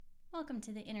Welcome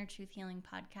to the Inner Truth Healing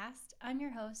Podcast. I'm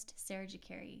your host, Sarah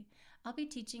Jakari. I'll be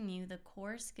teaching you the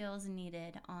core skills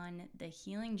needed on the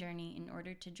healing journey in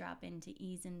order to drop into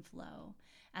ease and flow.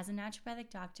 As a naturopathic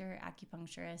doctor,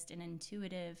 acupuncturist, and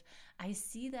intuitive, I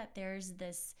see that there's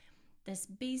this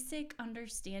basic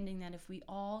understanding that if we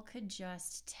all could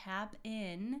just tap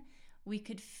in, we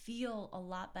could feel a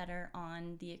lot better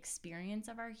on the experience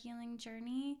of our healing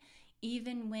journey,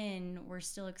 even when we're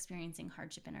still experiencing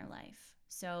hardship in our life.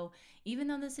 So even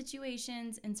though the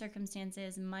situations and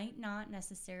circumstances might not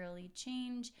necessarily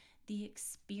change, the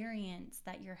experience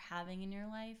that you're having in your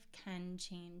life can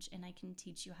change, and I can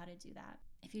teach you how to do that.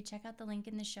 If you check out the link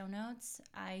in the show notes,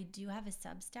 I do have a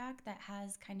Substack that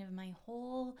has kind of my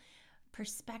whole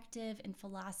perspective and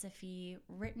philosophy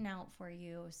written out for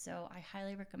you. So I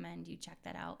highly recommend you check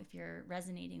that out if you're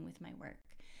resonating with my work.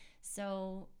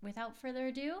 So without further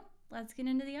ado, let's get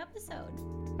into the episode.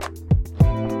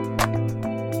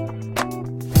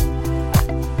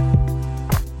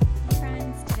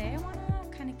 Friends, today I want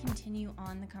to kind of continue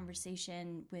on the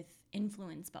conversation with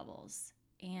influence bubbles.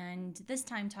 And this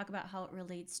time talk about how it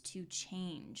relates to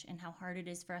change and how hard it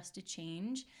is for us to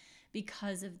change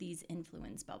because of these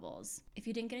influence bubbles. If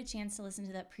you didn't get a chance to listen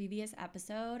to that previous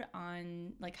episode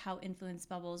on like how influence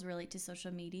bubbles relate to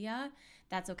social media,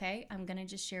 that's okay. I'm gonna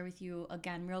just share with you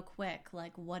again real quick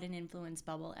like what an influence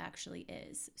bubble actually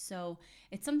is. So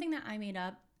it's something that I made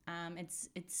up.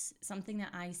 It's something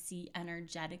that I see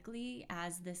energetically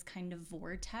as this kind of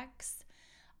vortex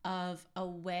of a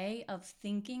way of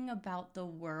thinking about the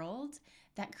world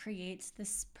that creates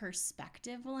this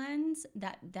perspective lens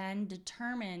that then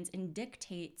determines and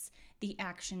dictates the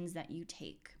actions that you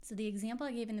take. So the example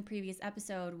I gave in the previous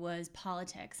episode was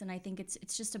politics, and I think it's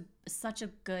just such a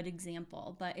good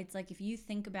example. But it's like if you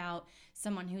think about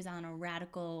someone who's on a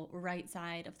radical right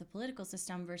side of the political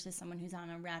system versus someone who's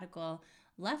on a radical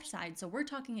left side. So we're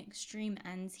talking extreme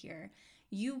ends here.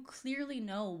 You clearly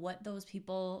know what those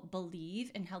people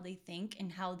believe and how they think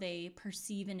and how they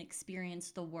perceive and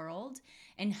experience the world,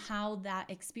 and how that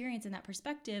experience and that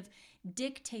perspective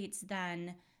dictates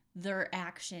then their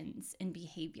actions and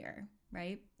behavior,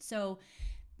 right? So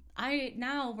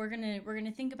we're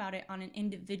gonna think about it on an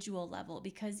individual level,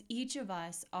 because each of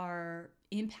us are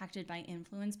impacted by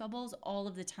influence bubbles all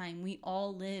of the time. We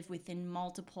all live within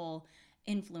multiple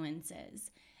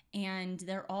influences, and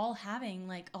they're all having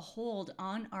like a hold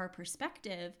on our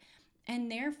perspective and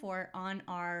therefore on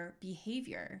our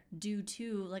behavior due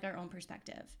to like our own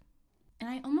perspective. And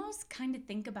I almost kind of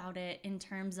think about it in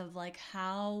terms of like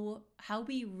how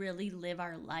we really live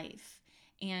our life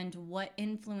and what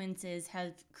influences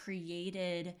have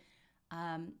created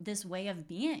this way of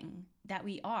being that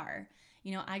we are.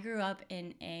 You know, I grew up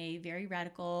in a very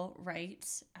radical right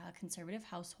conservative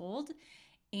household.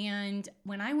 And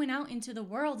when I went out into the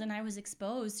world and I was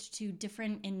exposed to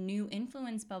different and new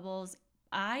influence bubbles,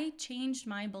 I changed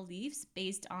my beliefs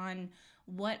based on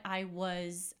what I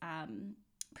was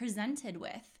presented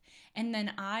with. And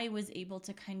then I was able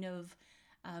to kind of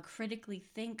critically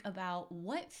think about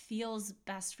what feels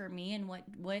best for me and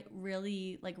what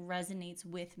really like resonates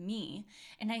with me.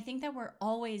 And I think that we're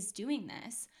always doing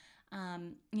this.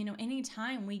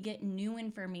 Anytime we get new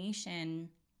information,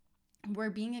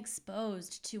 we're being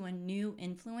exposed to a new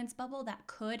influence bubble that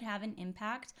could have an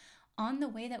impact on the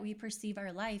way that we perceive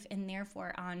our life and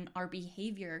therefore on our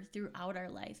behavior throughout our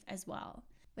life as well.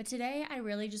 But today, I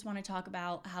really just want to talk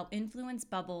about how influence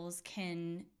bubbles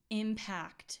can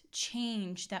impact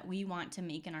change that we want to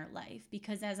make in our life.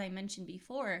 Because as I mentioned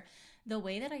before, the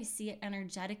way that I see it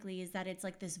energetically is that it's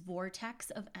like this vortex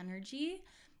of energy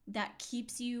that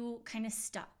keeps you kind of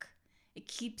stuck. It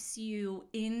keeps you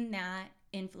in that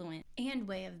influence and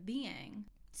way of being.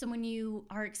 So when you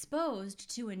are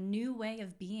exposed to a new way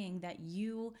of being that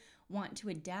you want to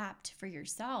adapt for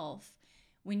yourself,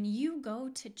 when you go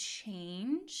to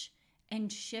change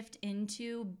and shift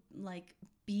into like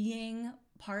being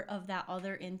part of that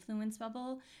other influence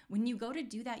bubble, when you go to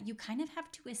do that, you kind of have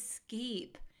to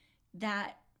escape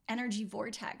that energy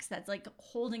vortex that's like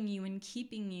holding you and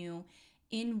keeping you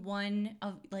in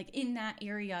in that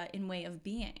area in way of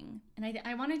being. And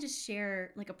I want to just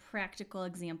share like a practical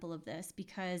example of this,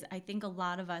 because I think a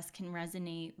lot of us can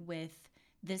resonate with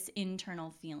this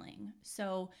internal feeling.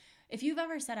 So if you've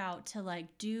ever set out to like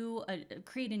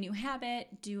create a new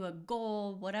habit, do a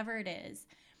goal, whatever it is,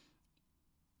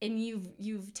 and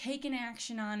you've taken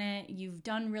action on it, you've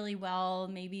done really well,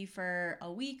 maybe for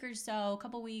a week or so, a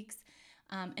couple weeks,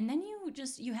 and then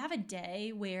you have a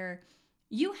day where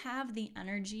you have the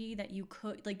energy that you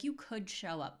could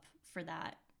show up for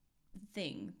that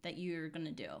thing that you're going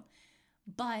to do.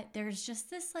 But there's just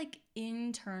this like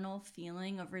internal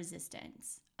feeling of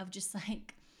resistance of just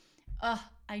like, oh,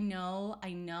 I know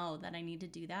that I need to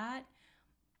do that,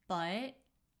 but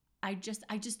I just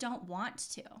don't want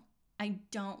to. I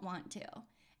don't want to.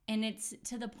 And it's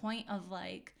to the point of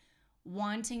like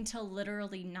wanting to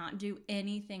literally not do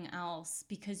anything else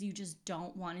because you just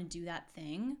don't want to do that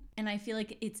thing. And I feel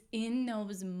like it's in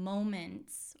those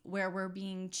moments where we're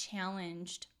being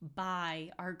challenged by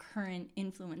our current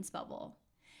influence bubble.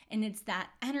 And it's that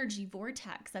energy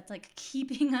vortex that's like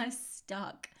keeping us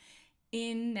stuck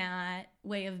in that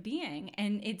way of being.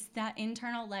 And it's that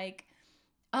internal like,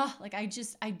 oh, like I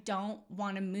don't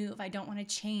want to move. I don't want to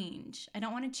change. I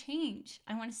don't want to change.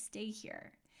 I want to stay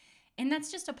here. And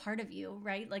that's just a part of you,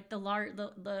 right? Like the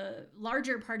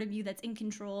larger part of you that's in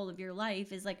control of your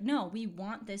life is like, no, we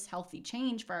want this healthy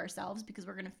change for ourselves because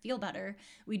we're going to feel better.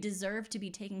 We deserve to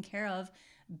be taken care of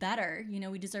better.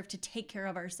 We deserve to take care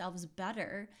of ourselves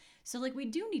better. So like we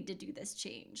do need to do this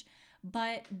change.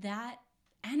 But that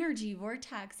energy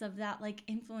vortex of that like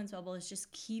influence bubble is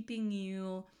just keeping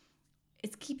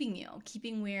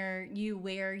where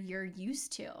you're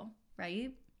used to,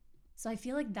 right? So I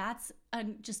feel like that's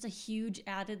just a huge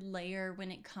added layer when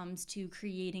it comes to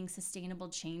creating sustainable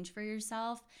change for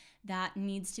yourself that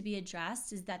needs to be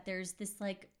addressed, is that there's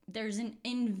an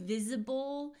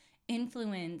invisible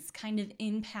influence kind of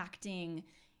impacting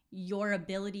your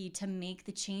ability to make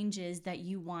the changes that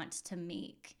you want to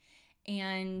make.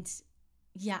 And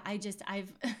yeah,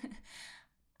 I've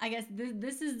I guess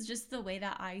this is just the way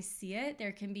that I see it.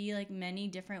 There can be like many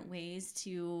different ways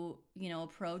to,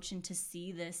 approach and to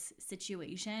see this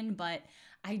situation, but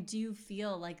I do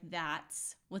feel like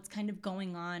that's what's kind of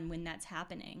going on when that's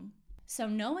happening. So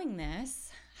knowing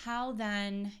this, how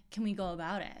then can we go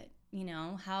about it?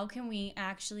 How can we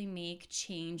actually make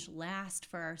change last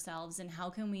for ourselves, and how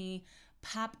can we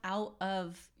pop out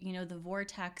of, the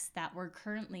vortex that we're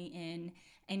currently in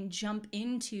and jump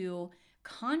into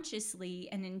consciously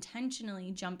and intentionally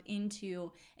jump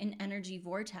into an energy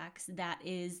vortex that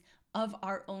is of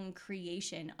our own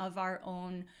creation, of our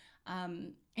own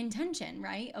intention,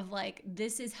 right? Of like,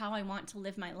 this is how I want to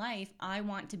live my life. I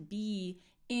want to be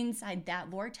inside that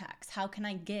vortex. How can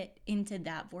I get into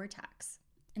that vortex?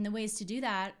 And the ways to do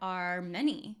that are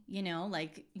many,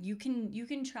 like you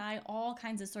can try all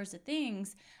kinds of sorts of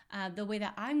things. The way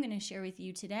that I'm going to share with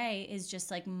you today is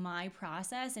just like my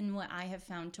process and what I have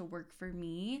found to work for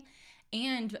me,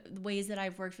 and ways that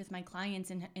I've worked with my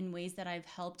clients, and in ways that I've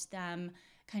helped them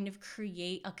kind of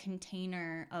create a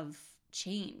container of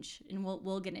change. And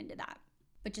we'll get into that.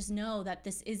 But just know that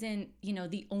this isn't,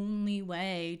 the only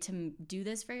way to do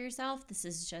this for yourself. This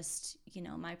is just,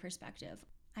 my perspective.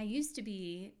 I used to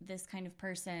be this kind of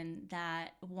person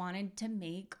that wanted to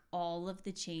make all of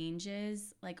the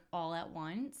changes like all at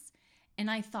once. And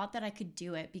I thought that I could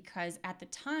do it because at the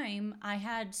time I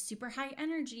had super high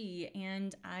energy,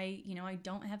 and I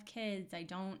don't have kids. I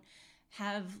don't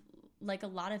have like a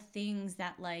lot of things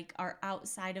that like are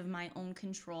outside of my own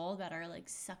control that are like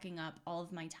sucking up all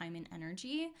of my time and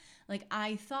energy. Like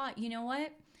I thought, you know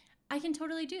what? I can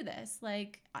totally do this.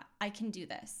 Like I can do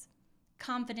this.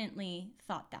 Confidently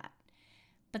thought that.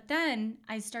 But then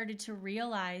I started to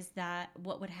realize that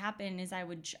what would happen is I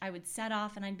would set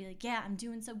off and I'd be like, yeah, I'm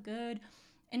doing so good.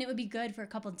 And it would be good for a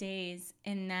couple days.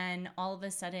 And then all of a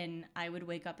sudden I would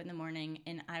wake up in the morning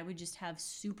and I would just have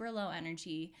super low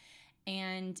energy.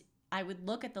 And I would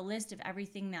look at the list of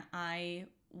everything that I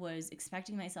was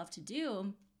expecting myself to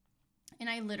do. And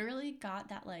I literally got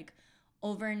that like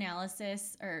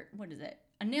over-analysis, or what is it?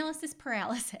 Analysis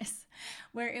paralysis,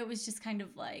 where it was just kind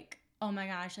of like, oh my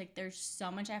gosh, like there's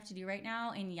so much I have to do right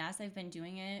now. And yes, I've been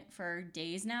doing it for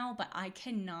days now, but I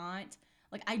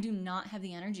do not have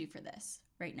the energy for this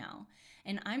right now.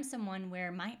 And I'm someone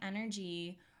where my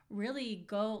energy really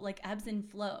ebbs and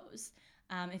flows.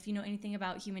 If you know anything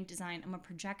about human design, I'm a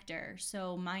projector.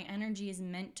 So my energy is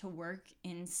meant to work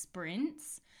in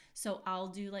sprints. So I'll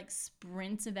do like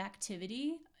sprints of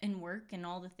activity and work and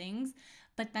all the things,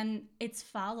 but then it's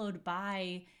followed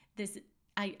by this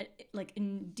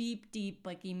in deep,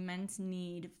 like immense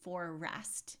need for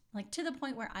rest, like to the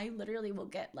point where I literally will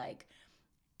get like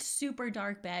super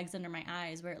dark bags under my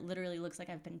eyes where it literally looks like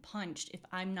I've been punched if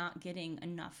I'm not getting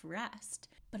enough rest.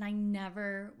 But I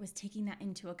never was taking that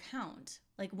into account.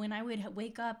 Like when I would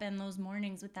wake up in those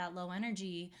mornings with that low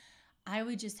energy, I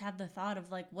would just have the thought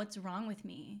of like, what's wrong with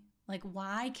me? Like,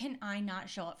 why can I not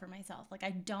show up for myself? Like, I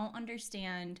don't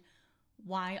understand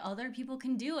why other people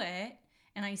can do it.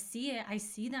 And I see it. I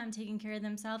see them taking care of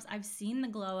themselves. I've seen the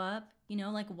glow up,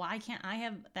 like why can't I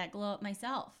have that glow up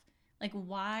myself? Like,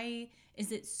 why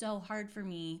is it so hard for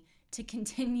me to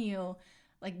continue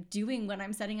like doing what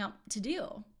I'm setting out to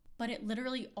do. But it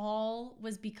literally all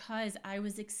was because I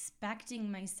was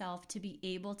expecting myself to be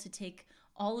able to take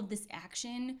all of this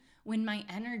action when my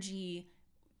energy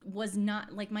was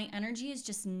not, like, my energy is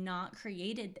just not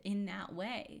created in that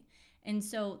way. And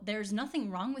so there's nothing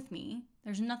wrong with me.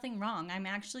 There's nothing wrong. I'm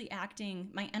actually acting,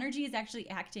 my energy is actually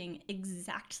acting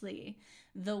exactly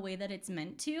the way that it's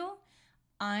meant to.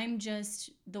 I'm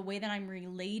just, the way that I'm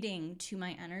relating to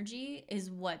my energy is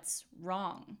what's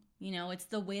wrong. It's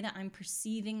the way that I'm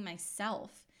perceiving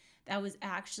myself that was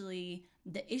actually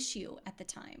the issue at the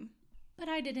time. But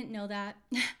I didn't know that.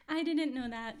 I didn't know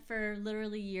that for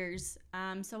literally years.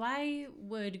 So I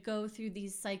would go through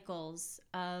these cycles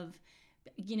of,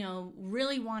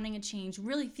 really wanting a change,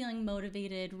 really feeling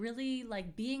motivated, really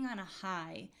like being on a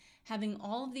high, having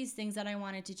all of these things that I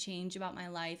wanted to change about my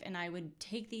life. And I would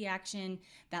take the action.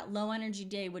 That low energy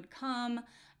day would come.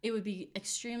 It would be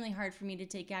extremely hard for me to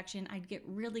take action. I'd get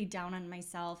really down on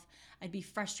myself. I'd be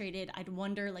frustrated. I'd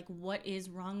wonder, like, what is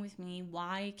wrong with me?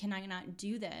 Why can I not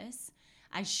do this?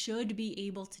 I should be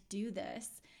able to do this.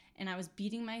 And I was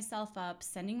beating myself up,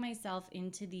 sending myself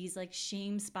into these like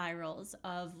shame spirals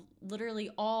of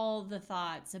literally all the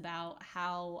thoughts about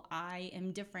how I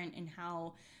am different and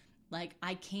how like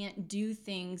I can't do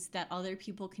things that other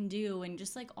people can do, and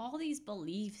just like all these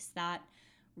beliefs that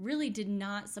really did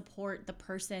not support the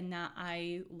person that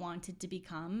I wanted to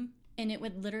become. And it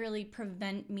would literally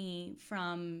prevent me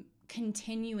from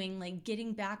continuing, like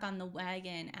getting back on the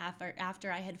wagon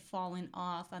after I had fallen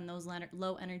off on those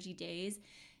low energy days.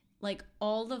 Like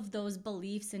all of those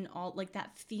beliefs and all like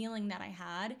that feeling that I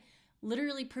had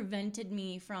literally prevented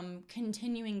me from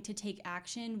continuing to take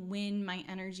action when my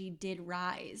energy did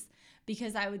rise,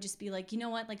 because I would just be like, you know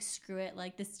what, like screw it,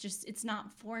 like this just, it's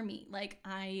not for me. Like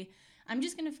I'm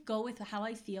just gonna go with how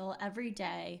I feel every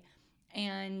day,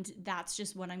 and that's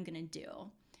just what I'm gonna do.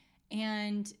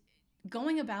 And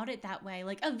going about it that way,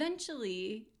 like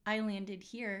eventually I landed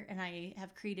here and I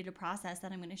have created a process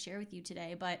that I'm going to share with you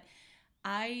today. But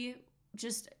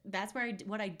that's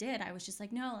what I did. I was just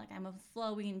like, no, like I'm a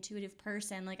flowy, intuitive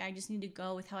person. Like I just need to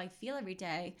go with how I feel every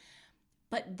day.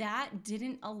 But that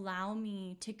didn't allow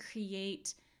me to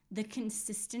create the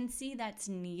consistency that's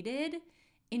needed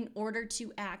in order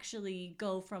to actually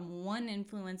go from one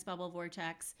influence bubble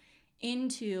vortex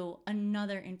into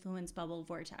another influence bubble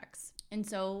vortex. And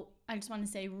so I just want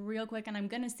to say real quick, and I'm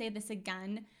going to say this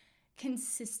again,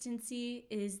 consistency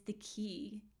is the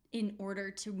key in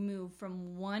order to move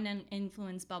from one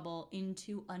influence bubble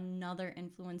into another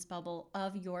influence bubble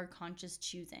of your conscious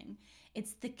choosing.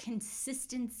 It's the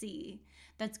consistency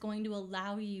that's going to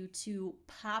allow you to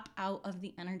pop out of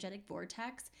the energetic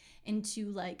vortex and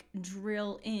to like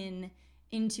drill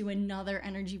into another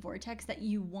energy vortex that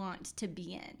you want to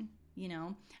be in.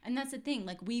 And that's the thing,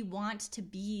 like we want to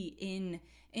be in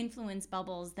influence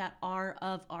bubbles that are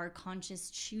of our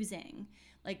conscious choosing.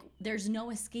 Like there's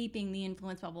no escaping the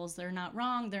influence bubbles. They're not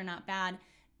wrong, they're not bad,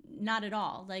 not at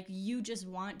all. Like you just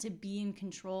want to be in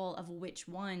control of which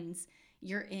ones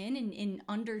you're in, and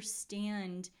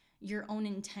understand your own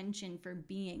intention for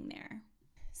being there.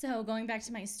 So going back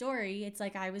to my story, it's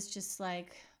like I was just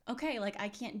like, okay, like I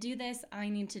can't do this. I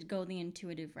need to go the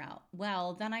intuitive route.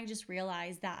 Well, then I just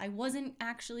realized that I wasn't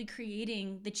actually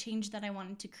creating the change that I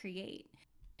wanted to create.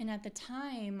 And at the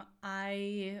time,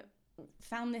 I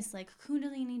found this like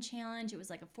Kundalini challenge. It was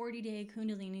like a 40-day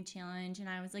Kundalini challenge. And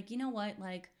I was like, you know what?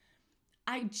 Like,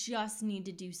 I just need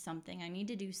to do something. I need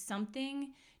to do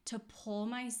something to pull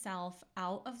myself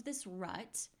out of this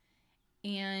rut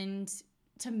and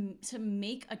to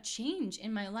make a change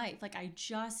in my life. Like I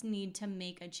just need to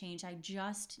make a change. I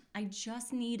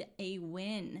just need a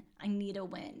win. I need a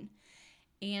win.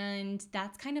 And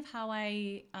that's kind of how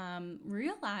I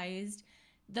realized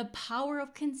the power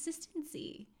of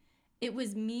consistency. It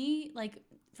was me, like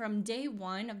from day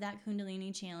one of that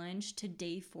Kundalini challenge to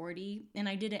day 40, and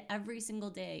I did it every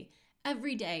single day.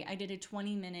 Every day I did a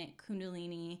 20-minute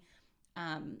Kundalini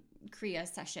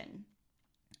Kriya session.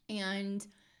 And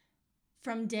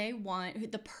from day one,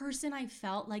 the person I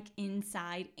felt like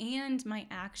inside and my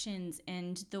actions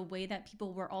and the way that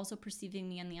people were also perceiving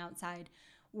me on the outside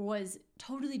was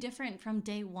totally different from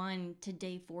day 1 to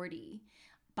day 40.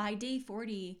 By day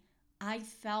 40, I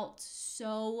felt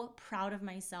so proud of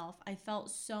myself. I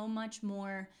felt so much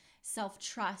more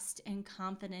self-trust and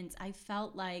confidence. I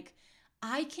felt like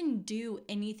I can do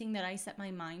anything that I set my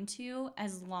mind to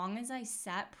as long as I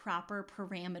set proper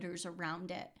parameters around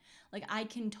it. Like I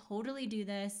can totally do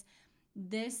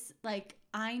this. Like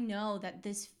I know that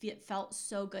this felt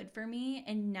so good for me.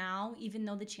 And now, even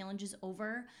though the challenge is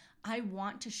over, I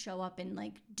want to show up and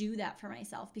like do that for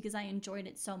myself because I enjoyed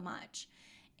it so much.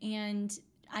 And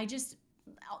I just,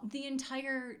 the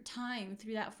entire time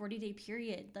through that 40-day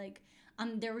period, like,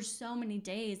 there were so many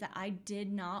days that I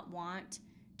did not want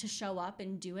to show up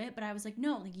and do it. But I was like,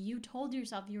 no, like, you told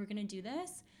yourself you were going to do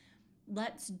this.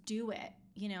 Let's do it,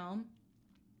 you know?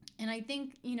 And I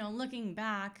think, you know, looking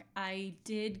back, I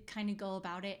did kind of go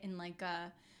about it in like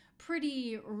a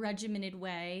pretty regimented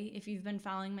way. If you've been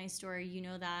following my story, you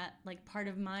know that like part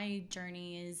of my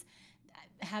journey is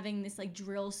having this like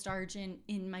drill sergeant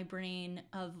in my brain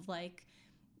of like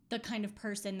the kind of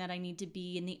person that I need to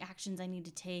be and the actions I need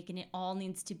to take. And it all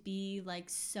needs to be like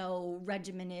so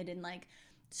regimented and like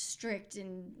strict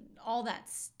and all that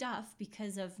stuff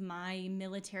because of my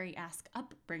military-esque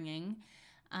upbringing.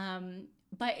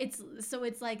 But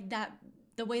it's like that,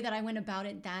 the way that I went about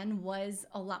it then was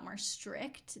a lot more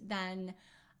strict than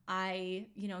I,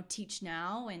 you know, teach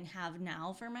now and have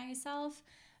now for myself,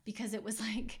 because it was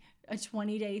like a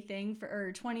 20-day thing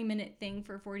or 20-minute thing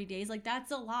for 40 days. Like,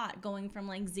 that's a lot, going from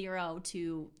like 0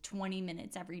 to 20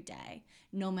 minutes every day,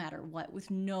 no matter what,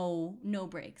 with no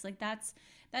breaks. Like, that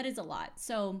is a lot.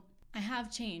 So I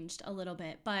have changed a little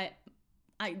bit, but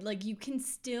you can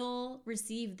still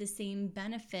receive the same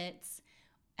benefits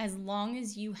as long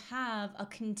as you have a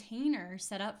container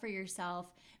set up for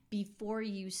yourself before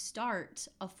you start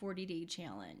a 40-day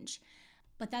challenge.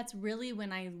 But that's really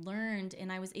when I learned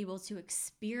and I was able to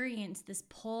experience this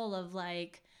pull of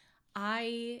like,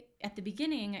 at the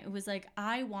beginning, it was like,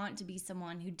 I want to be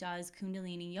someone who does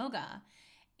Kundalini yoga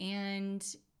and,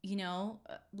 you know,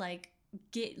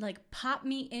 pop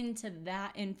me into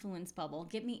that influence bubble,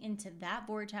 get me into that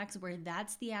vortex where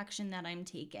that's the action that I'm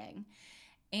taking.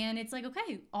 And it's like,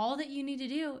 okay, all that you need to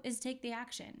do is take the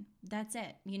action. That's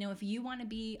it. You know, if you want to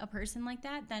be a person like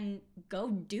that, then go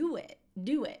do it.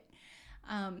 Do it.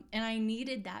 And I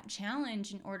needed that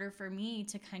challenge in order for me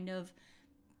to kind of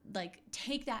like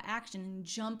take that action and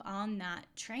jump on that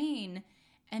train.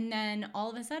 And then all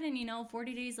of a sudden, you know,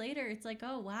 40 days later, it's like,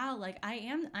 oh, wow, like I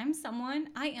am someone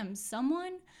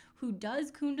who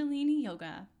does Kundalini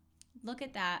yoga. Look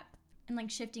at that. And like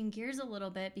shifting gears a little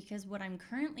bit, because what I'm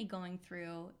currently going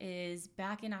through is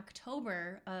back in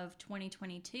October of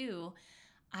 2022,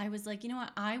 I was like, you know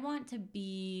what? I want to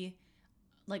be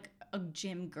like a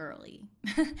gym girly.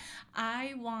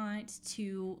 I want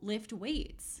to lift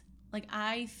weights. Like,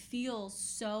 I feel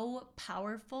so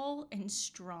powerful and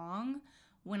strong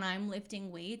when I'm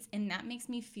lifting weights, and that makes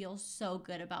me feel so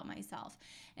good about myself.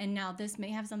 And now this may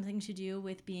have something to do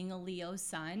with being a Leo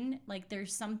sun. Like,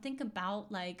 there's something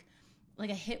about like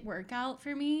a HIIT workout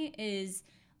for me is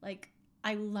like,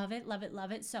 I love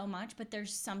it so much, but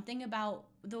there's something about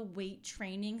the weight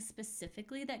training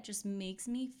specifically that just makes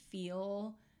me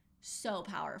feel so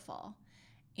powerful.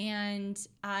 And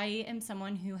I am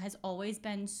someone who has always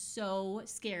been so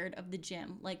scared of the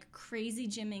gym, like crazy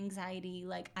gym anxiety.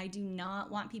 Like, I do not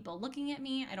want people looking at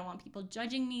me. I don't want people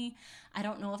judging me. I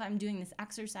don't know if I'm doing this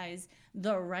exercise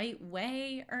the right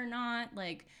way or not.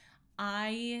 Like,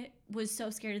 I was so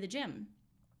scared of the gym.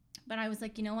 But I was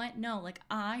like, you know what? No, like,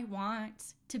 I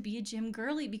want to be a gym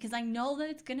girly because I know that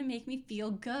it's going to make me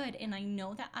feel good. And I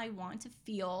know that I want to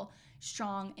feel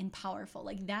strong and powerful.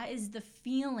 Like, that is the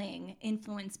feeling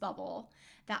influence bubble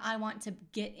that I want to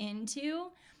get into.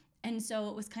 And so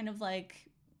it was kind of like,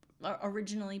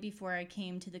 originally, before I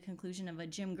came to the conclusion of a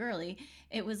gym girly,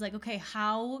 it was like, okay,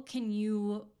 how can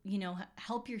you, you know,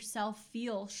 help yourself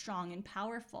feel strong and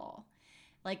powerful?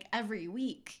 Like, every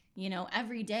week, you know,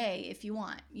 every day if you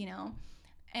want, you know.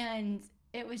 And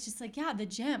it was just like, yeah, the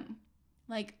gym.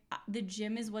 Like, the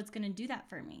gym is what's going to do that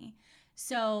for me.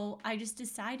 So I just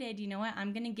decided, you know what,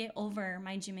 I'm going to get over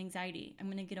my gym anxiety. I'm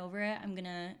going to get over it. I'm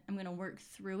going to work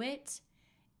through it,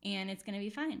 and it's going to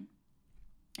be fine.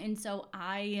 And so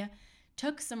I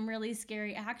took some really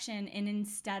scary action, and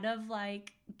instead of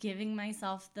like giving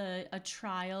myself a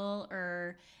trial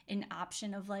or an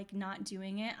option of like not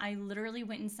doing it, I literally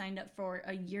went and signed up for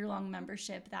a year-long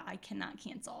membership that I cannot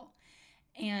cancel.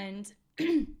 And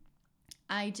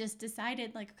I just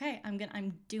decided like, okay,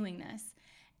 I'm doing this.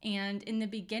 And in the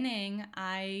beginning,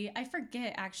 I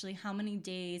forget actually how many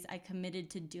days I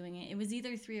committed to doing it. It was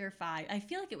either 3 or 5. I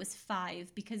feel like it was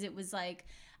 5 because it was like,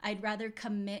 I'd rather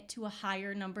commit to a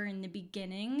higher number in the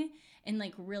beginning and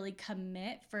like really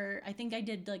commit for, I think I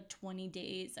did like 20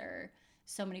 days or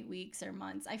so many weeks or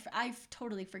months. I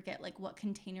totally forget like what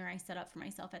container I set up for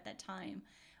myself at that time.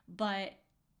 But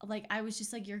like, I was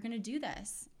just like, you're going to do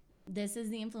this. this is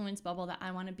the influence bubble that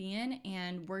I want to be in,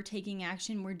 and we're taking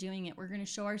action. We're doing it. We're going to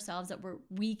show ourselves that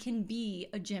we can be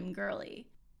a gym girly.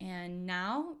 And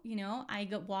now, I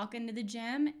walk into the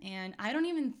gym and I don't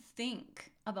even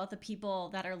think about the people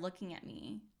that are looking at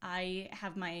me. I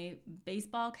have my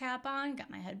baseball cap on, got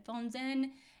my headphones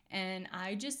in, and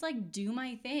I just do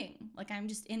my thing. I'm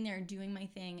just in there doing my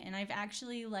thing. And I've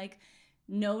actually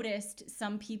noticed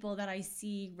some people that I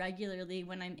see regularly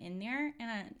when I'm in there,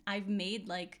 and I've made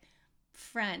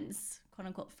friends, quote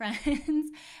unquote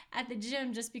friends at the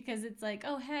gym, just because it's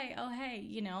oh hey,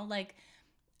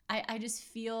 I just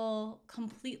feel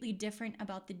completely different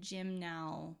about the gym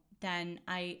now than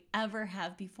I ever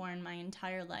have before in my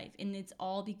entire life. And it's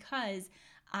all because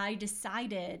I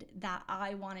decided that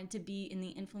I wanted to be in the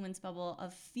influence bubble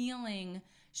of feeling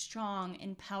strong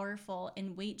and powerful,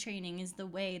 and weight training is the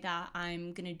way that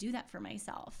I'm going to do that for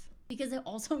myself, because it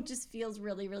also just feels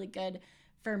really, really good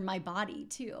for my body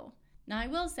too. Now, I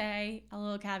will say a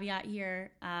little caveat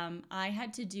here. I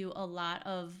had to do a lot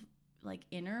of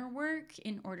inner work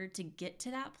in order to get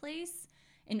to that place,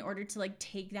 in order to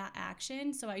take that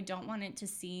action. So I don't want it to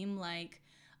seem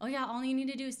oh yeah, all you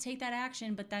need to do is take that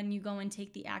action, but then you go and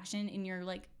take the action and you're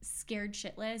scared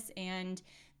shitless, and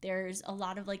there's a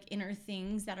lot of inner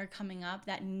things that are coming up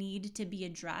that need to be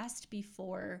addressed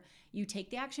before you take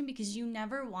the action, because you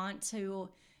never want to,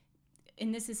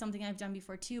 and this is something I've done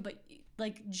before too, but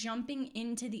jumping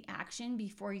into the action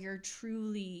before you're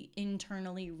truly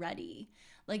internally ready.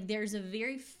 There's a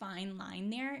very fine line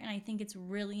there, and I think it's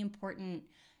really important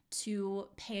to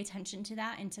pay attention to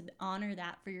that and to honor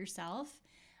that for yourself.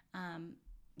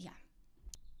 Yeah.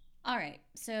 All right,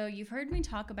 so you've heard me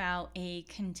talk about a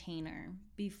container.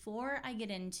 Before I get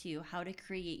into how to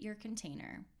create your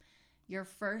container, you're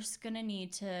first going to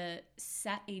need to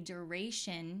set a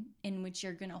duration in which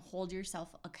you're going to hold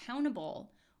yourself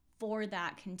accountable for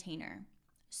that container.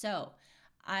 So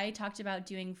I talked about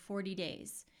doing 40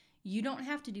 days. You don't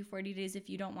have to do 40 days if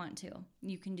you don't want to.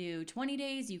 You can do 20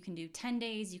 days, you can do 10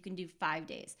 days, you can do 5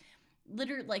 days.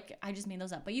 Literally, I just made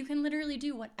those up, but you can literally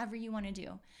do whatever you want to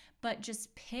do. But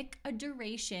just pick a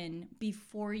duration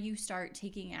before you start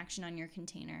taking action on your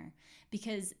container,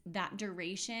 because that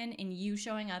duration and you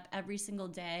showing up every single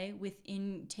day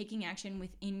within taking action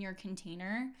within your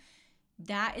container,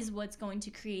 that is what's going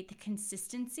to create the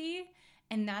consistency,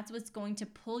 and that's what's going to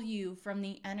pull you from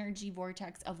the energy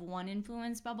vortex of one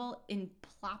influence bubble and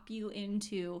plop you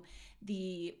into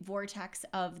the vortex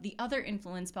of the other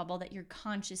influence bubble that you're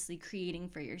consciously creating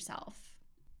for yourself.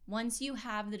 Once you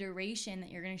have the duration that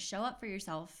you're going to show up for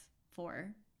yourself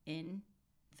through,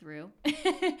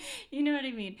 you know what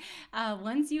I mean?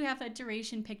 Once you have that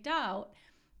duration picked out,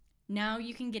 now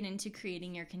you can get into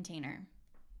creating your container.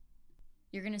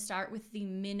 You're going to start with the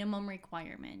minimum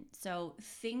requirement. So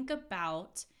think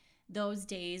about those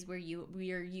days where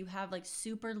you have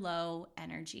super low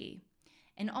energy,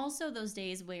 and also those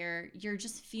days where you're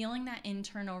just feeling that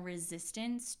internal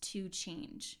resistance to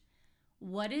change.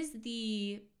 What is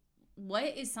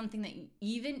something that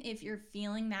even if you're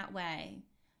feeling that way,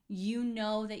 you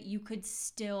know that you could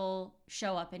still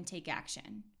show up and take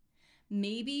action?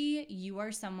 Maybe you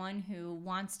are someone who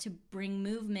wants to bring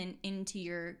movement into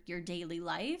your daily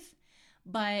life,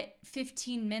 but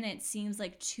 15 minutes seems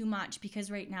like too much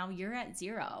because right now you're at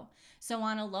 0. So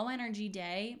on a low energy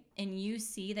day and you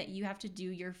see that you have to do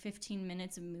your 15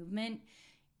 minutes of movement,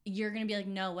 you're going to be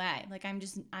no way.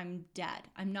 I'm dead.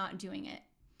 I'm not doing it.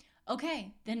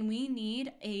 Okay, then we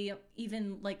need a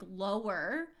even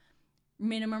lower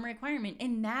minimum requirement,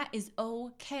 and that is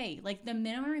okay. The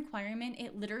minimum requirement,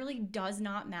 it literally does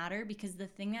not matter, because the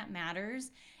thing that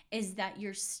matters is that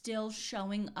you're still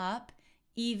showing up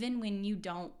even when you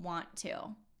don't want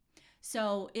to.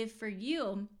 So if for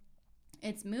you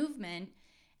it's movement,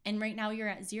 and right now you're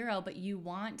at 0, but you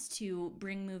want to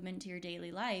bring movement to your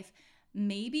daily life,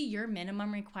 maybe your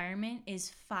minimum requirement is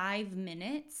 5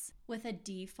 minutes with a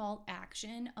default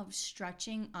action of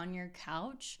stretching on your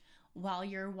couch while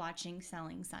you're watching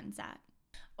Selling Sunset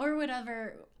or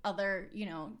whatever other,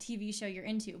 TV show you're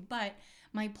into. But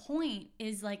my point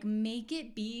is make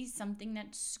it be something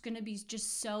that's going to be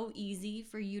just so easy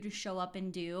for you to show up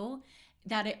and do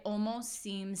that it almost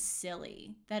seems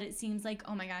silly, that it seems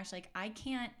oh my gosh, I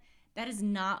can't, that is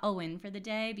not a win for the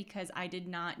day because I did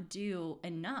not do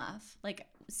enough.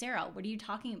 Sarah, what are you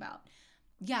talking about?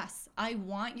 Yes, I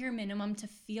want your minimum to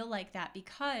feel like that,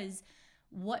 because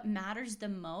what matters the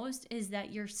most is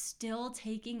that you're still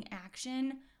taking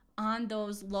action on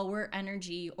those lower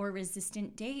energy or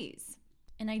resistant days.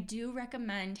 And I do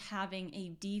recommend having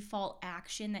a default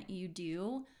action that you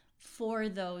do for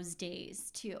those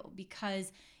days too,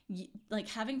 because like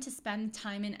having to spend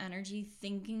time and energy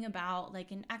thinking about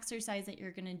like an exercise that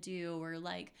you're going to do, or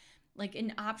like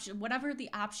an option, whatever the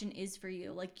option is for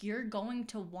you, like you're going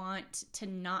to want to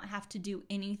not have to do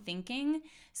any thinking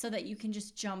so that you can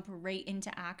just jump right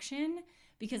into action,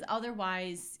 because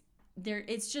otherwise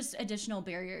it's just additional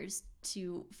barriers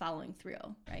to following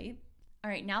through, right? All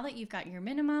right, now that you've got your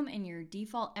minimum and your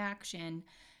default action,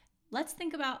 let's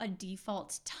think about a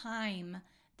default time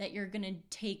that you're going to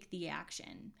take the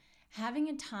action. Having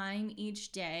a time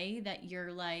each day that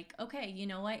you're like, okay, you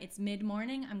know what? It's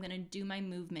mid-morning. I'm going to do my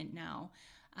movement now.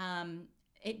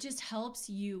 It just helps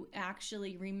you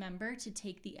actually remember to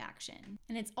take the action.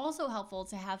 And it's also helpful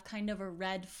to have kind of a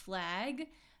red flag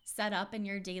set up in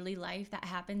your daily life that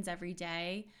happens every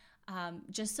day,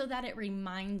 just so that it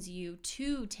reminds you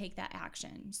to take that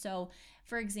action. So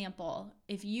for example,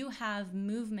 if you have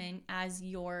movement as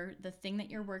the thing that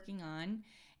you're working on,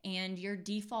 and your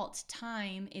default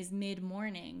time is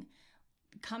mid-morning,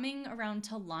 coming around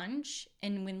to lunch,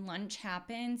 and when lunch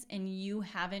happens and you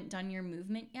haven't done your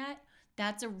movement yet,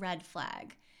 that's a red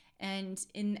flag. And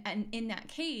in that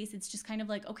case, it's just kind of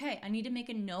like, okay, I need to make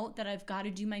a note that I've got to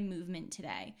do my movement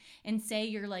today. And say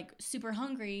you're like super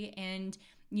hungry and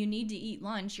you need to eat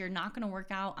lunch, you're not going to work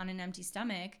out on an empty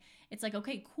stomach. It's like,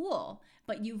 okay, cool.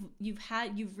 But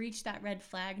you've reached that red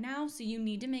flag now. So you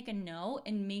need to make a note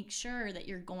and make sure that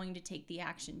you're going to take the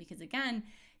action, because again,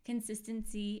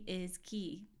 consistency is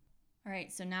key. All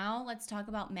right, so now let's talk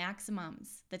about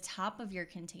maximums, the top of your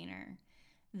container.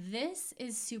 This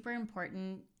is super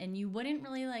important, and you wouldn't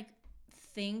really like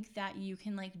think that you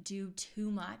can like do too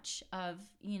much of,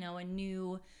 a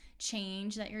new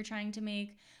change that you're trying to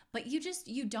make, but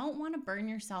you don't want to burn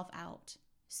yourself out.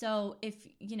 So if,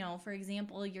 for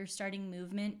example, you're starting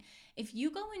movement, if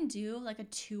you go and do like a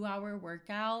 2-hour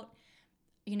workout,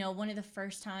 one of the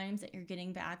first times that you're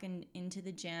getting back into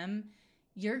the gym,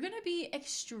 you're going to be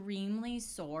extremely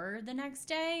sore the next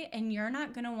day, and you're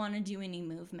not going to want to do any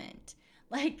movement.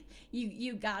 Like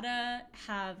you gotta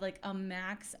have like a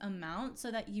max amount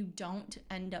so that you don't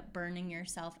end up burning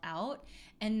yourself out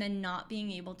and then not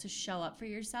being able to show up for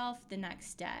yourself the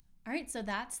next day. All right, so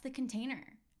that's the container.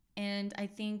 And I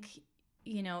think,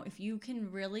 if you can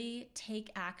really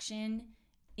take action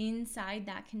inside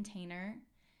that container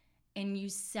and you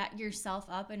set yourself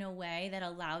up in a way that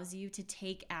allows you to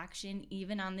take action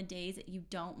even on the days that you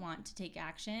don't want to take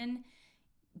action,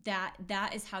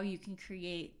 that is how you can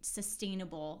create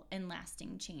sustainable and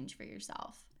lasting change for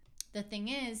yourself. The thing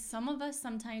is, some of us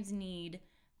sometimes need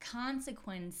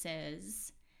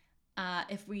consequences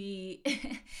if we're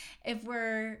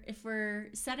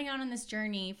setting out on this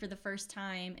journey for the first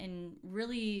time and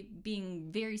really being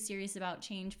very serious about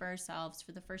change for ourselves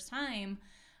for the first time.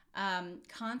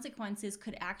 Consequences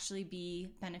could actually be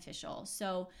beneficial.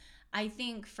 So I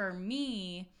think for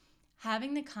me,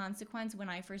 having the consequence when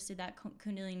I first did that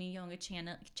Kundalini Yoga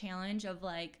challenge of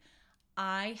like,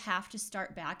 I have to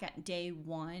start back at day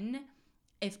 1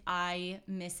 if I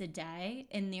miss a day,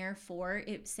 and therefore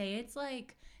say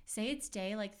it's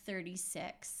day like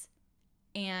 36,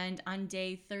 and on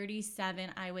day 37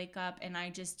 I wake up and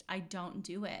I don't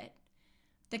do it.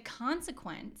 The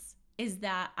consequence is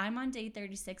that I'm on day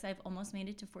 36, I've almost made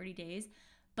it to 40 days,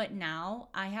 but now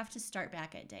I have to start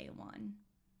back at day 1.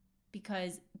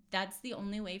 Because that's the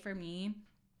only way for me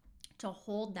to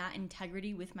hold that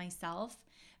integrity with myself,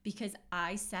 because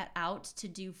I set out to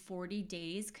do 40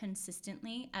 days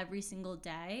consistently every single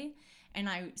day. And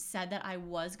I said that I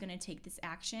was going to take this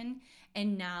action.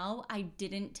 And now I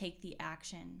didn't take the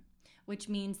action, which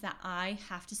means that I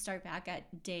have to start back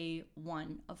at day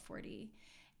 1 of 40.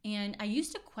 And I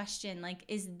used to question, like,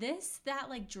 is this that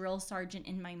like drill sergeant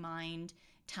in my mind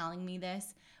telling me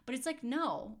this? But it's like,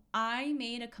 no, I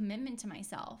made a commitment to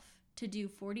myself to do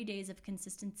 40 days of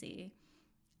consistency,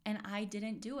 and I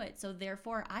didn't do it. So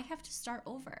therefore I have to start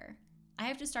over. I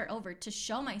have to start over to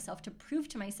show myself, to prove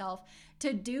to myself,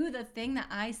 to do the thing that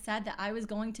I said that I was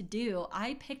going to do.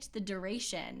 I picked the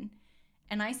duration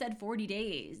and I said 40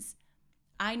 days.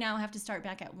 I now have to start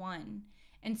back at 1.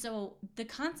 And so the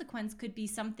consequence could be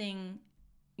something,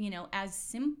 as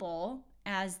simple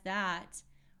as that,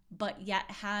 but yet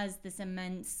has this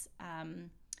immense,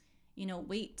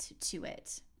 weight to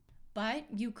it. But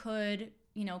you could,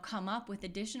 come up with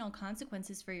additional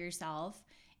consequences for yourself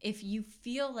if you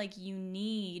feel like you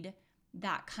need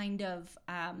that kind of,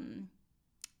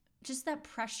 just that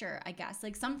pressure, I guess.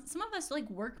 Like some of us like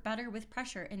work better with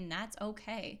pressure, and that's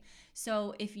okay.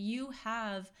 So if you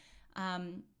have,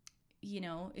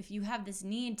 if you have this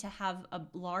need to have a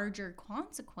larger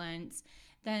consequence,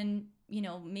 then,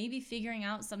 maybe figuring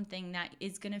out something that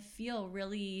is going to feel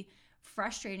really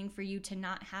frustrating for you to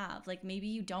not have. Like maybe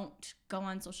you don't go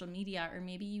on social media, or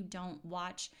maybe you don't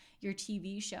watch your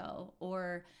TV show,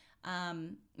 or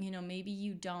maybe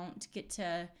you don't get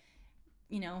to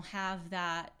have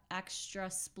that extra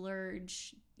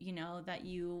splurge, that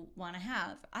you want to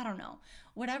have. I don't know.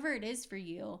 Whatever it is for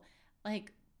you,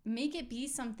 like make it be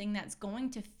something that's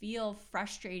going to feel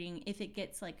frustrating if it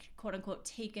gets like quote unquote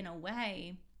taken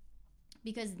away,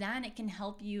 because then it can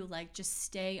help you like just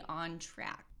stay on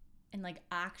track and like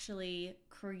actually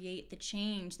create the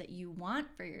change that you want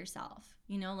for yourself.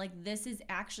 Like this is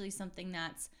actually something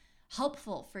that's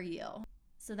helpful for you.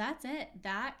 So that's it.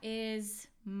 That is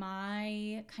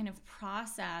my kind of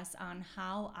process on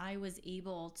how I was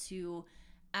able to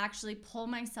actually pull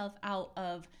myself out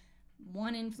of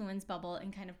one influence bubble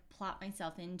and kind of plot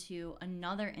myself into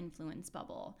another influence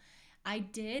bubble. I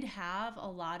did have a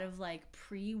lot of like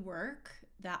pre-work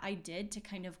that I did to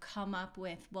kind of come up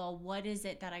with, well, what is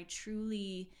it that I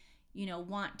truly,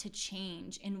 want to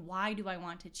change, and why do I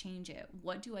want to change it?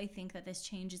 What do I think that this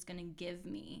change is going to give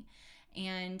me?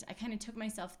 And I kind of took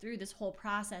myself through this whole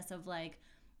process of like,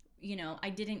 I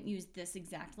didn't use this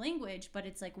exact language, but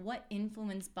it's like, what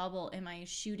influence bubble am I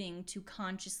shooting to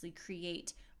consciously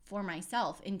create for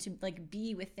myself and to like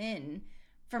be within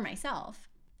for myself?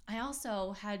 I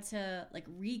also had to like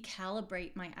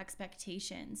recalibrate my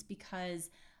expectations, because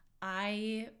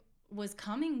I was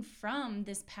coming from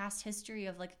this past history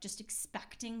of like just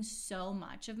expecting so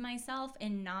much of myself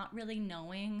and not really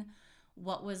knowing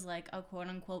what was like a quote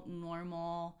unquote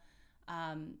normal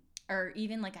or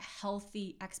even like a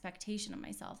healthy expectation of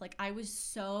myself. Like I was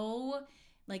so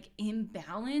like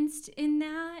imbalanced in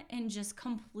that and just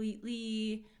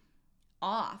completely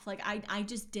off. Like I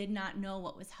just did not know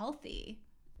what was healthy.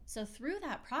 So through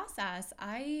that process,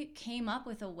 I came up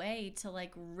with a way to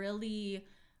like really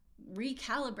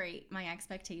recalibrate my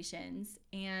expectations.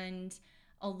 And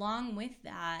along with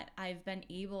that, I've been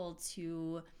able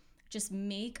to just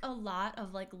make a lot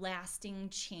of like lasting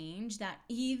change that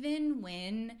even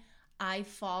when I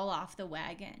fall off the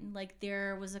wagon, like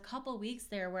there was a couple weeks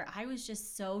there where I was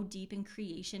just so deep in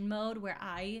creation mode, where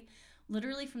I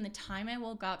literally from the time I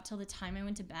woke up till the time I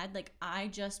went to bed, like I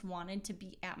just wanted to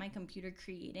be at my computer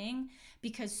creating,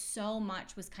 because so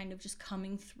much was kind of just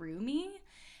coming through me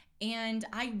and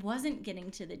I wasn't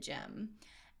getting to the gym.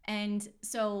 And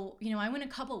so, I went a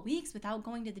couple weeks without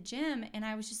going to the gym, and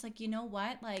I was just like, you know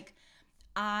what? Like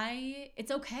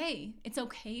it's okay. It's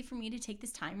okay for me to take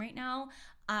this time right now.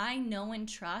 I know and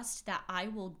trust that I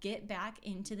will get back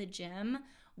into the gym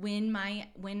when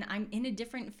I'm in a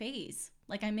different phase.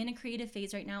 Like I'm in a creative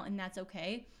phase right now, and that's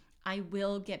okay. I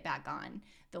will get back on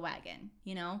the wagon,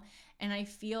 And I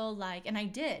feel like, and I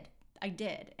did.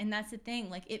 And that's the thing.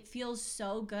 Like it feels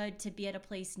so good to be at a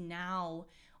place now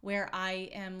where I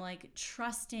am like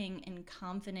trusting and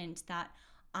confident that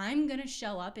I'm going to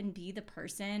show up and be the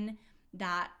person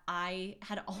that I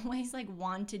had always like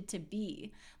wanted to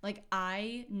be. Like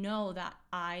I know that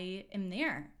I am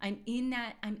there. I'm in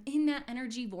that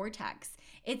energy vortex.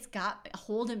 It's got a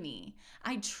hold of me.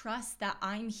 I trust that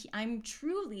I've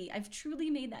truly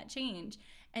made that change,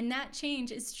 and that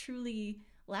change is truly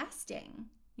lasting,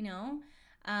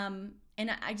 and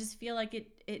I just feel like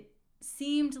it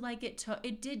seemed like it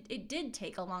did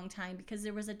take a long time, because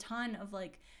there was a ton of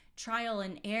like trial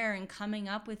and error and coming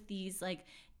up with these like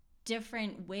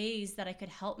different ways that I could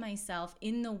help myself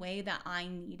in the way that I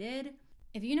needed.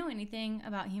 If you know anything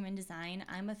about human design,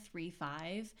 I'm a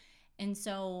 3/5. And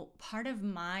so part of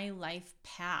my life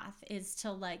path is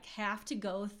to like have to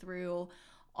go through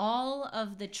all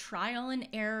of the trial and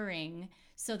erroring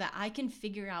so that I can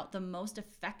figure out the most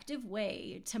effective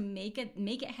way to make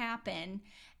it happen,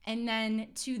 and then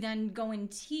to go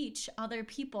and teach other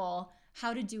people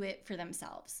how to do it for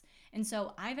themselves. And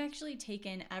so I've actually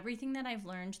taken everything that I've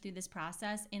learned through this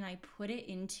process and I put it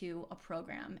into a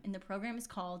program. And the program is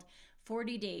called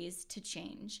 40 Days to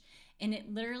Change. And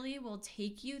it literally will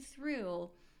take you through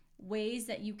ways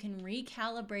that you can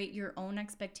recalibrate your own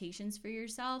expectations for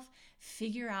yourself,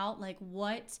 figure out like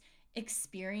what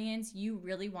experience you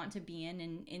really want to be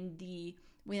in the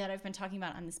way that I've been talking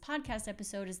about on this podcast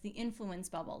episode is the influence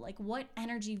bubble. Like what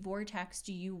energy vortex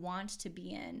do you want to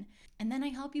be in? And then I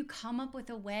help you come up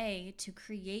with a way to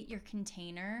create your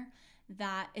container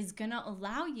that is going to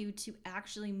allow you to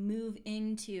actually move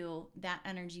into that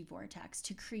energy vortex,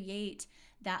 to create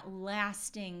that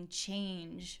lasting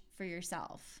change for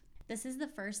yourself. This is the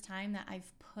first time that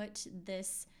I've put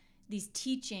this these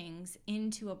teachings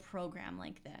into a program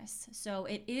like this. So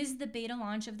it is the beta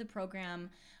launch of the program,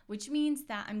 which means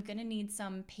that I'm going to need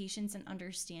some patience and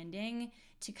understanding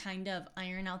to kind of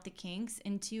iron out the kinks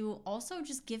and to also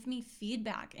just give me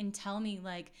feedback and tell me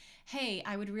like, hey,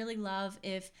 I would really love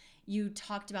if you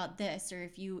talked about this, or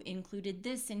if you included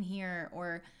this in here,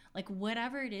 or like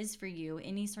whatever it is for you,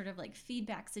 any sort of like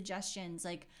feedback, suggestions.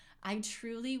 Like, I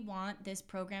truly want this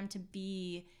program to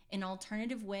be an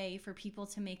alternative way for people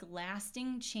to make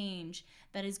lasting change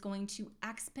that is going to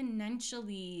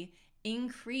exponentially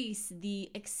increase the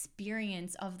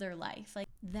experience of their life. Like,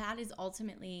 that is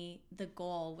ultimately the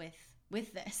goal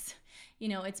with this. You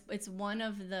know, it's one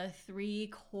of the 3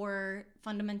 core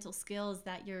fundamental skills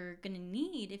that you're going to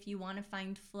need if you want to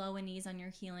find flow and ease on your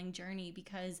healing journey,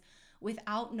 because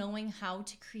without knowing how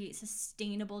to create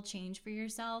sustainable change for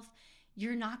yourself,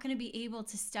 you're not going to be able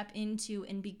to step into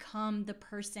and become the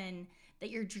person that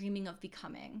you're dreaming of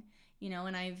becoming. You know,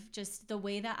 and the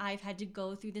way that I've had to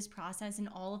go through this process and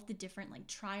all of the different like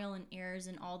trial and errors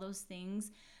and all those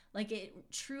things, like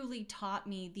it truly taught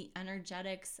me the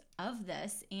energetics of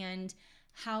this and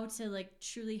how to like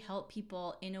truly help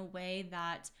people in a way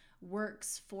that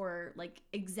works for like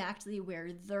exactly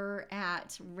where they're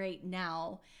at right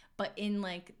now, but in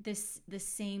like the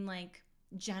same like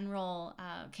general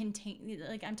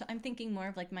like I'm thinking more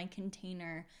of like my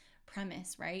container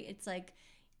premise, right? It's like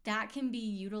that can be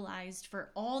utilized for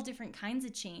all different kinds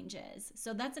of changes.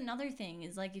 So that's another thing,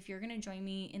 is like if you're going to join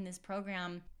me in this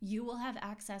program, you will have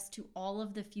access to all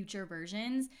of the future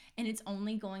versions, and it's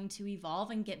only going to evolve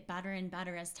and get better and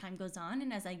better as time goes on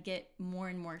and as I get more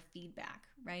and more feedback,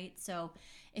 right? So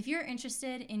if you're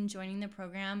interested in joining the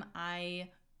program, I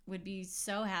would be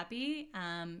so happy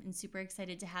and super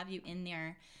excited to have you in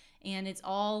there. And it's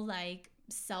all like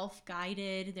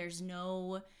self-guided. There's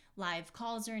no live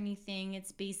calls or anything.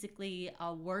 It's basically a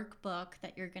workbook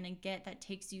that you're going to get that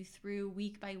takes you through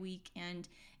week by week. And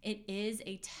it is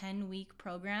a 10-week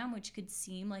program, which could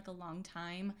seem like a long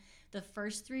time. The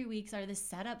first 3 weeks are the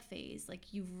setup phase.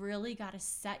 Like, you've really got to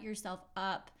set yourself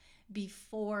up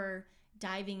before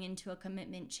diving into a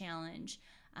commitment challenge.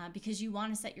 Because you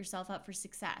want to set yourself up for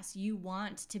success. You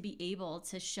want to be able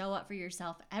to show up for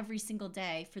yourself every single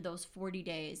day for those 40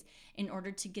 days in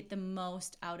order to get the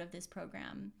most out of this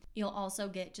program. You'll also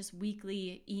get just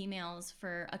weekly emails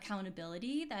for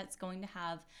accountability that's going to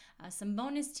have some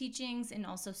bonus teachings and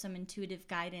also some intuitive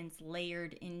guidance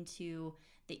layered into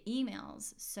the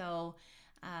emails. So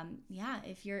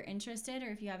if you're interested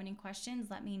or if you have any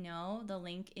questions, let me know. The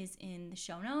link is in the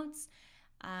show notes.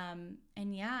 I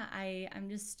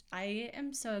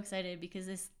am so excited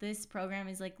because this program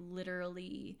is like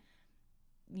literally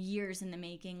years in the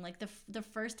making. Like the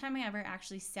first time I ever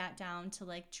actually sat down to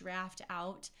like draft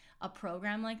out a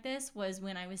program like this was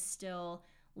when I was still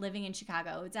living in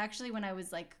Chicago. It's actually when I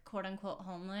was like quote unquote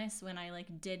homeless, when I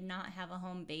like did not have a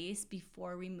home base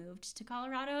before we moved to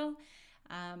Colorado.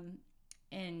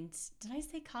 And did I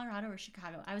say Colorado or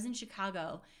Chicago? I was in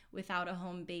Chicago without a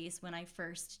home base when I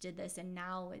first did this. And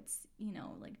now it's,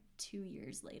 like 2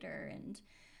 years later and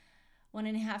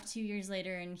 1.5, 2 years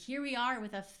later. And here we are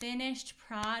with a finished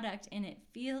product and it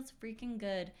feels freaking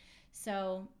good.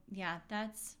 So yeah,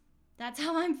 that's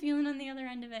how I'm feeling on the other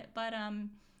end of it. But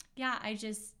I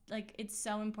just like, it's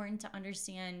so important to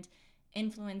understand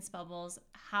influence bubbles,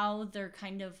 how they're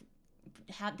kind of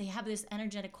they have this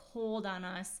energetic hold on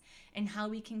us, and how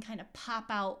we can kind of pop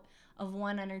out of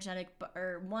one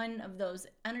of those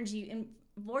energy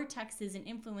vortexes and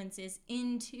influences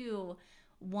into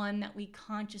one that we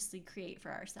consciously create for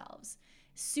ourselves.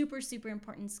 Super, super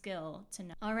important skill to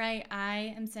know. All right,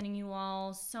 I am sending you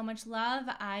all so much love.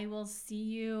 I will see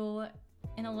you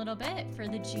in a little bit for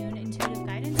the June intuitive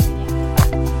guidance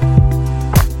reading.